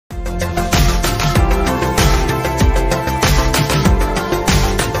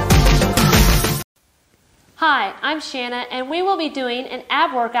Hi, I'm Shanna, and we will be doing an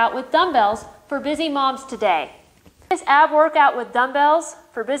ab workout with dumbbells for busy moms today. This ab workout with dumbbells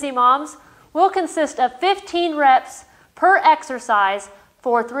for busy moms will consist of 15 reps per exercise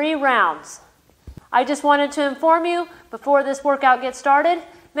for 3 rounds. I just wanted to inform you before this workout gets started,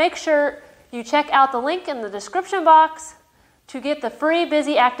 make sure you check out the link in the description box to get the free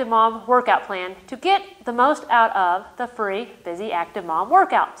Busy Active Mom workout plan to get the most out of the free Busy Active Mom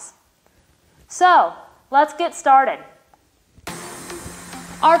workouts. So, let's get started.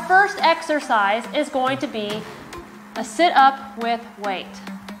 Our first exercise is going to be a sit-up with weight.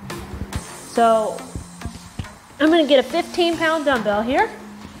 So, I'm going to get a 15-pound dumbbell here.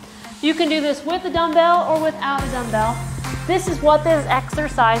 You can do this with a dumbbell or without a dumbbell. This is what this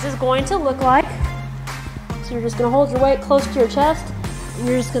exercise is going to look like. So you're just going to hold your weight close to your chest, and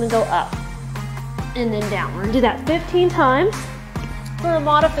you're just going to go up and then down. We're going to do that 15 times. For a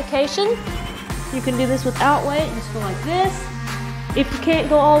modification, you can do this without weight. Just go like this. If you can't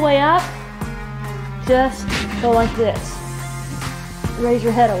go all the way up, just go like this. Raise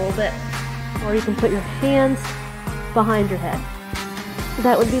your head a little bit. Or you can put your hands behind your head.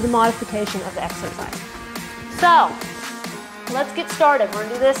 That would be the modification of the exercise. So, let's get started. We're going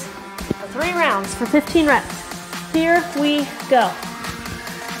to do this for 3 rounds for 15 reps. Here we go.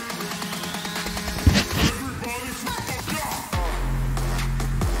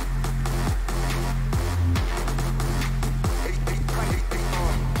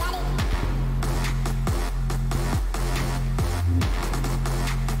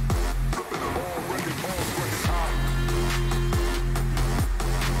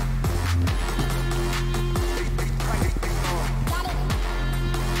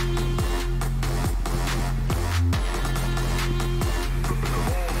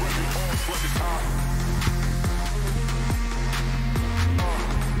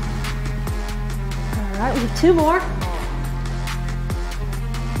 All right, we have 2 more.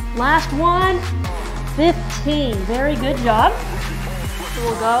 Last one, 15. Very good job. So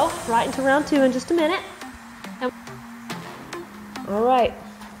we'll go right into round 2 in just a minute. All right,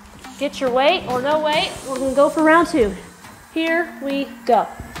 get your weight or no weight. We're gonna go for round 2. Here we go.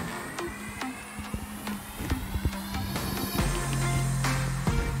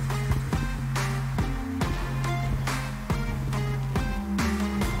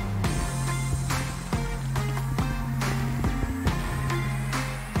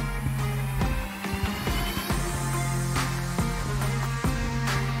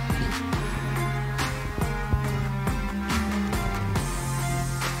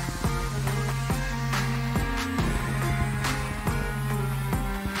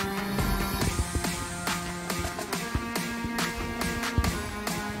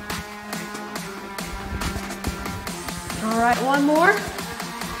 All right, one more.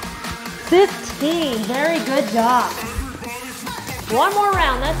 15, very good job. One more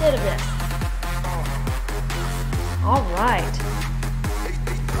round, that's it of this. All right.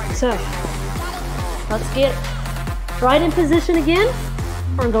 So, let's get right in position again.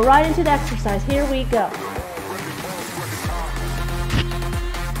 We're gonna go right into the exercise. Here we go.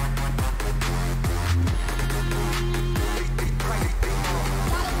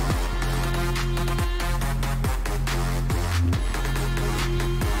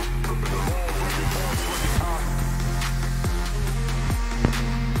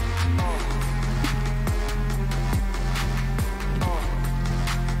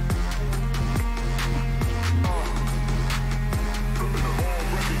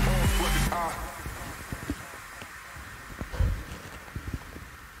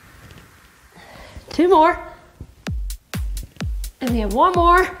 Two more. And we have one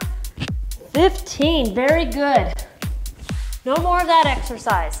more. 15, very good. No more of that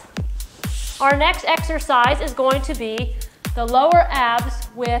exercise. Our next exercise is going to be the lower abs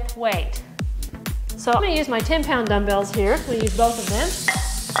with weight. So I'm gonna use my 10-pound dumbbells here. I'm gonna use both of them.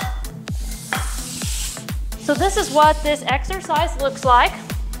 So this is what this exercise looks like.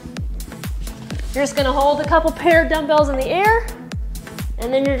 You're just gonna hold a couple pair of dumbbells in the air,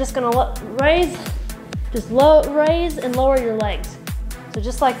 and then you're just gonna raise and lower your legs. So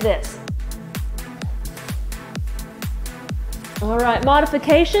just like this. All right,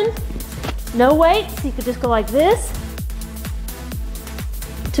 modification, no weights. You could just go like this.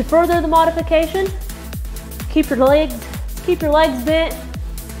 To further the modification, keep your legs bent,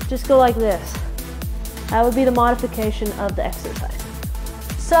 just go like this. That would be the modification of the exercise.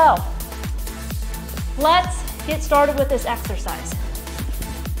 So, let's get started with this exercise.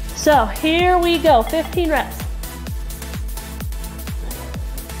 So here we go, 15 reps.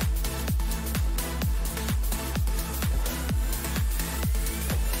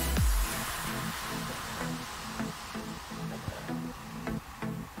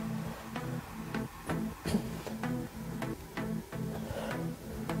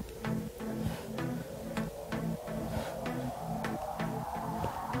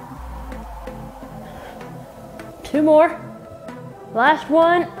 2 more. Last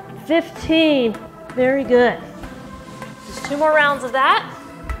one, 15. Very good. Just 2 more rounds of that.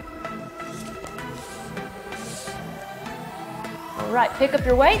 All right, pick up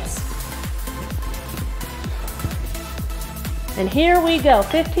your weights. And here we go,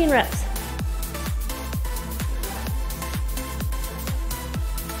 15 reps.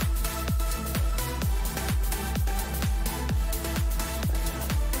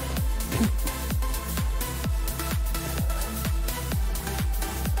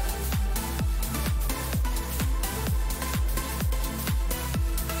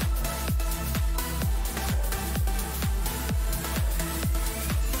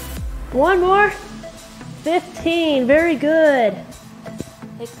 One more. 15. Very good.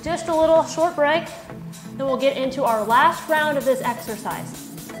 Take just a little short break, then we'll get into our last round of this exercise.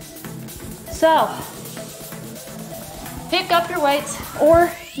 So, pick up your weights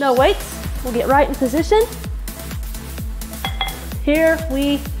or no weights. We'll get right in position. Here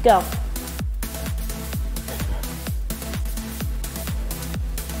we go.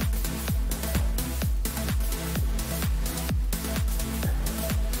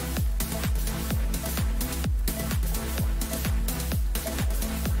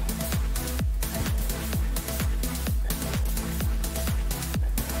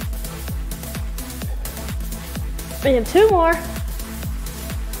 And 2 more.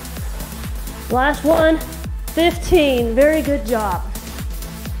 Last one, 15. Very good job.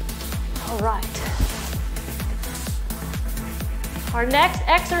 All right. Our next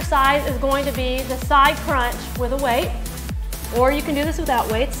exercise is going to be the side crunch with a weight, or you can do this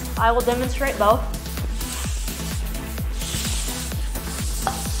without weights. I will demonstrate both.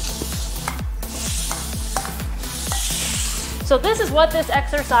 So this is what this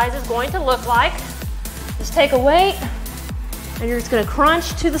exercise is going to look like. Just take a weight, and you're just gonna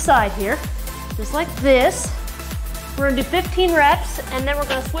crunch to the side here, just like this. We're gonna do 15 reps, and then we're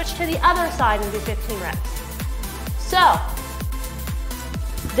gonna switch to the other side and do 15 reps. So,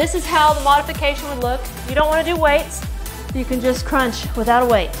 this is how the modification would look. If you don't wanna do weights, you can just crunch without a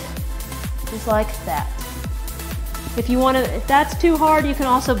weight, just like that. If that's too hard, you can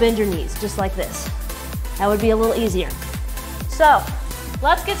also bend your knees, just like this. That would be a little easier. So,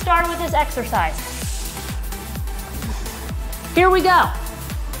 let's get started with this exercise. Here we go.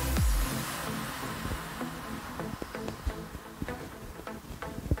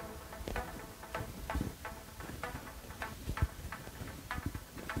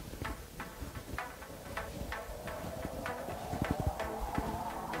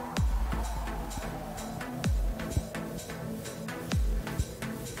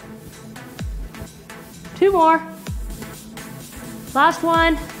 Two more. Last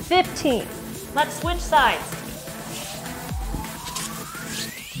one, 15. Let's switch sides.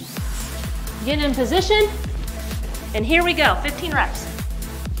 Get in position, and here we go, 15 reps.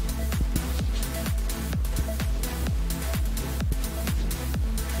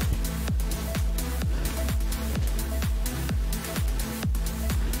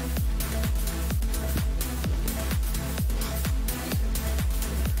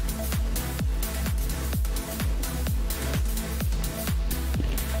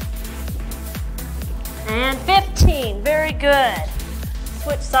 And 15, very good.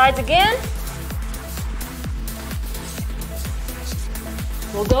 Switch sides again.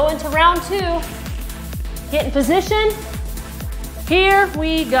 We'll go into round 2. Get in position. Here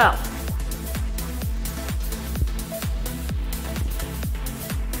we go.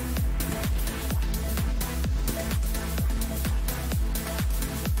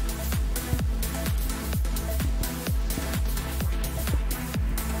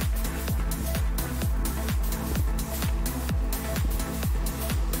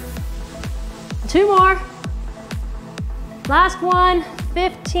 Two more. Last one,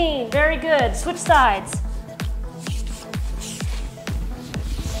 15. Very good. Switch sides.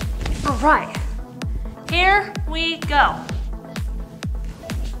 All right. Here we go.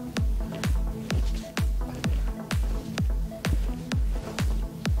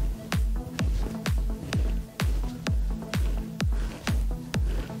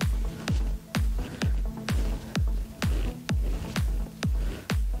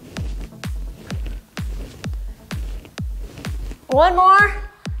 One more,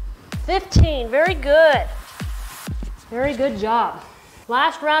 15, very good. Very good job.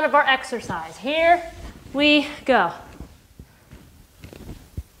 Last round of our exercise. Here we go.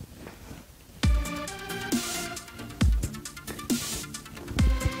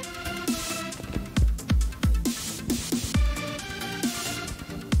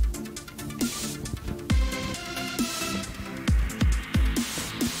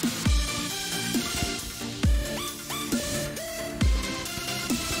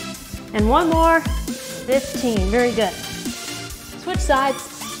 And one more, 15, very good. Switch sides.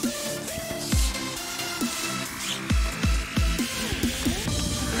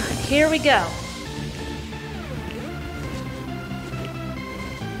 Here we go.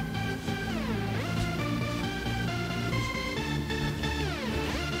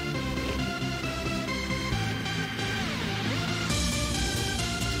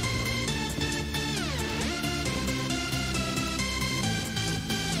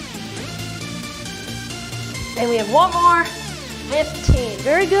 And we have one more, 15.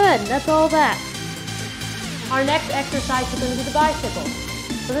 Very good, that's all that. Our next exercise is going to be the bicycle.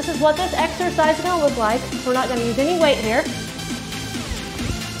 So this is what this exercise is going to look like. We're not going to use any weight here.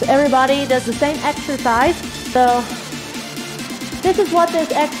 So everybody does the same exercise. So this is what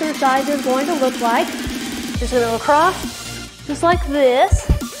this exercise is going to look like. Just going to go across, just like this.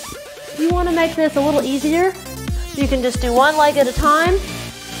 If you want to make this a little easier, you can just do one leg at a time,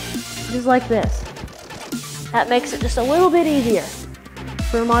 just like this. That makes it just a little bit easier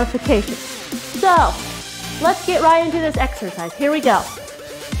for a modification. So let's get right into this exercise. Here we go.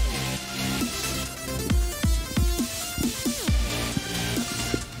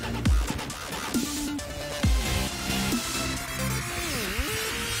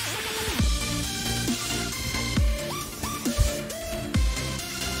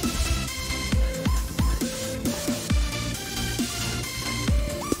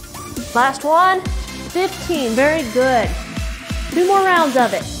 Last one, 15, very good. 2 more rounds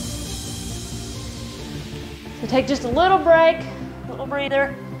of it. So take just a little break, a little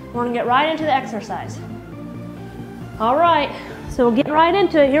breather. We're gonna get right into the exercise. All right, so we'll get right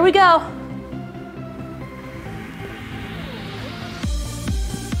into it. Here we go.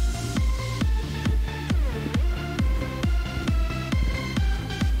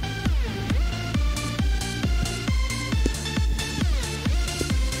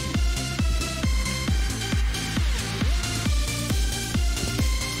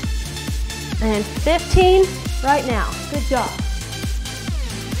 And 15 right now. Good job.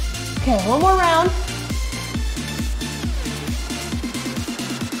 Okay, one more round.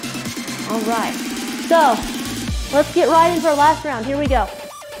 All right. So let's get right into our last round. Here we go.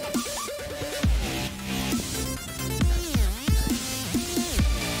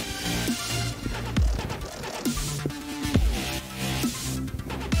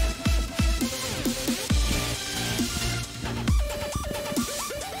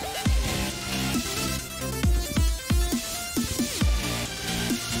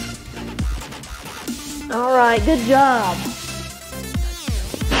 All right, good job.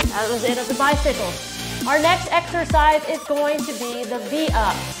 That was it of the bicycles. Our next exercise is going to be the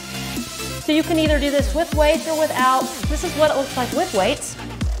V-ups. So you can either do this with weights or without. This is what it looks like with weights.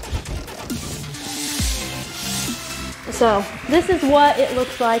 So this is what it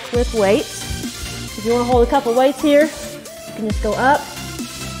looks like with weights. If you want to hold a couple weights here, you can just go up,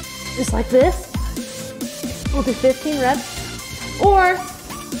 just like this. We'll do 15 reps. Or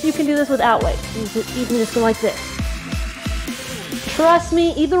you can do this without weights. You can just go like this. Trust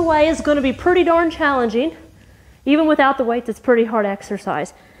me, either way is going to be pretty darn challenging. Even without the weights, it's pretty hard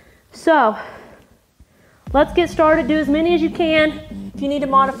exercise. So let's get started. Do as many as you can. If you need to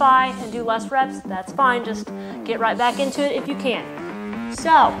modify and do less reps, that's fine. Just get right back into it if you can.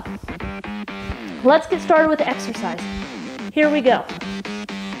 So let's get started with the exercise. Here we go.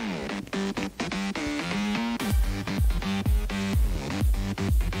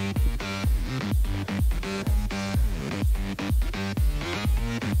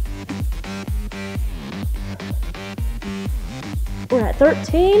 We're at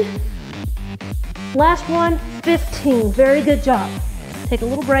 13. Last one, 15. Very good job. Take a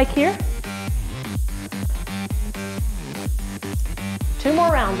little break here. 2 more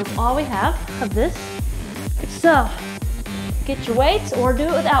rounds is all we have of this. So get your weights or do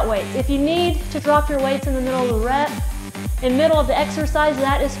it without weights. If you need to drop your weights in the middle of the rep, in the middle of the exercise,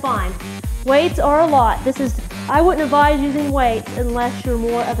 that is fine. Weights are a lot. I wouldn't advise using weights unless you're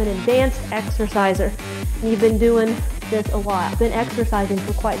more of an advanced exerciser. You've been doing this a lot. I've been exercising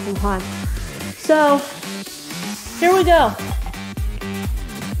for quite some time. So here we go.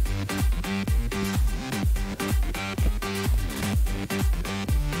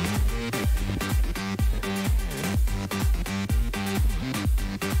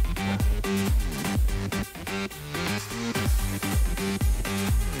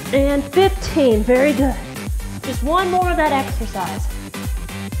 And 15, very good. Just one more of that exercise.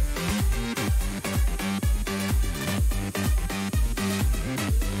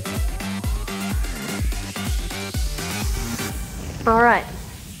 All right,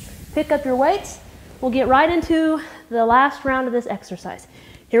 pick up your weights. We'll get right into the last round of this exercise.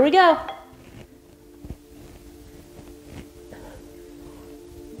 Here we go.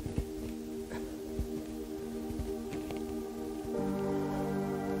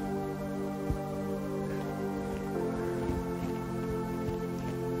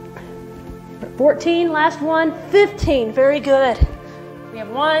 We're at 14, last one, 15, very good. We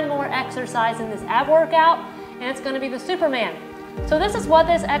have one more exercise in this ab workout, and it's going to be the Superman. So this is what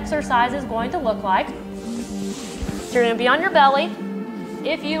this exercise is going to look like. So you're going to be on your belly.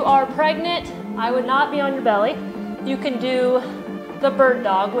 If you are pregnant, I would not be on your belly. You can do the bird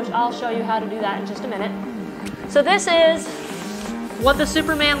dog, which I'll show you how to do that in just a minute. So this is what the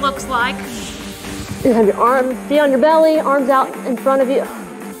Superman looks like. You have your arms, be on your belly, arms out in front of you,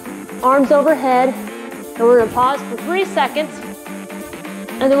 arms overhead. And we're going to pause for 3 seconds,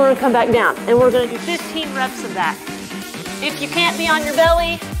 and then we're going to come back down. And we're going to do 15 reps of that. If you can't be on your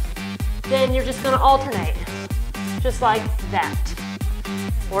belly, then you're just going to alternate, just like that.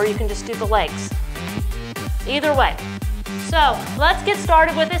 Or you can just do the legs. Either way. So let's get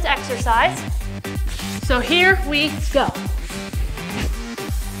started with this exercise. So here we go.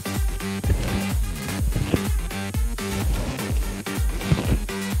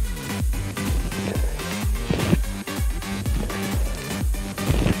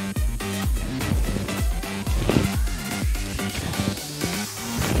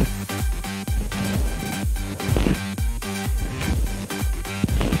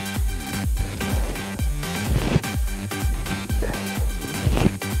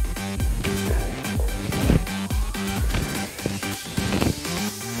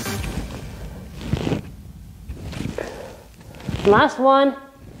 Last one,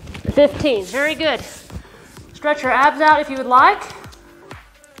 15, very good. Stretch your abs out if you would like,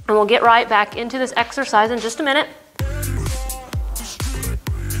 and we'll get right back into this exercise in just a minute.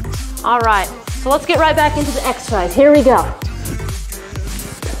 All right, so let's get right back into the exercise. Here we go.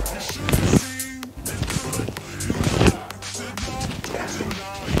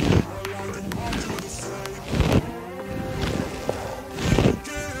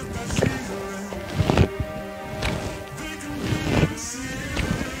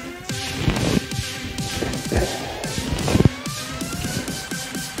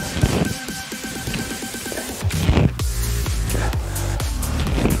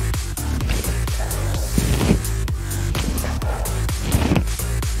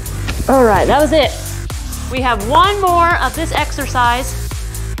 All right, that was it. We have one more of this exercise,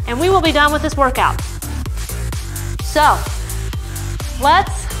 and we will be done with this workout. So,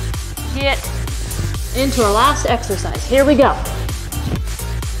 let's get into our last exercise. Here we go.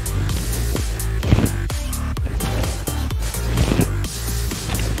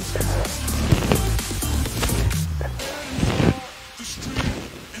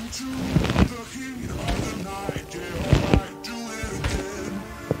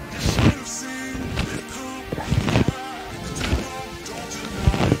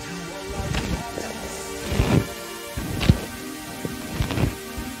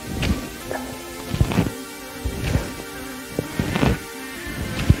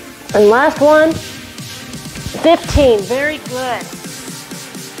 And last one, 15, very good.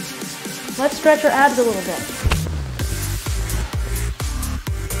 Let's stretch our abs a little bit.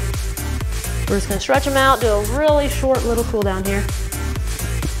 We're just gonna stretch them out, do a really short little cool down here.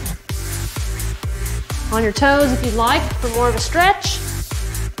 On your toes if you'd like for more of a stretch.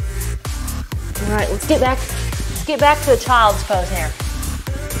 All right, let's get back to a child's pose here.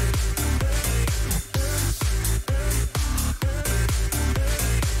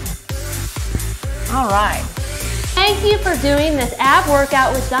 All right. Thank you for doing this ab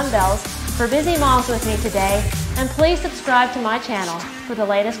workout with dumbbells for busy moms with me today, and please subscribe to my channel for the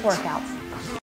latest workouts.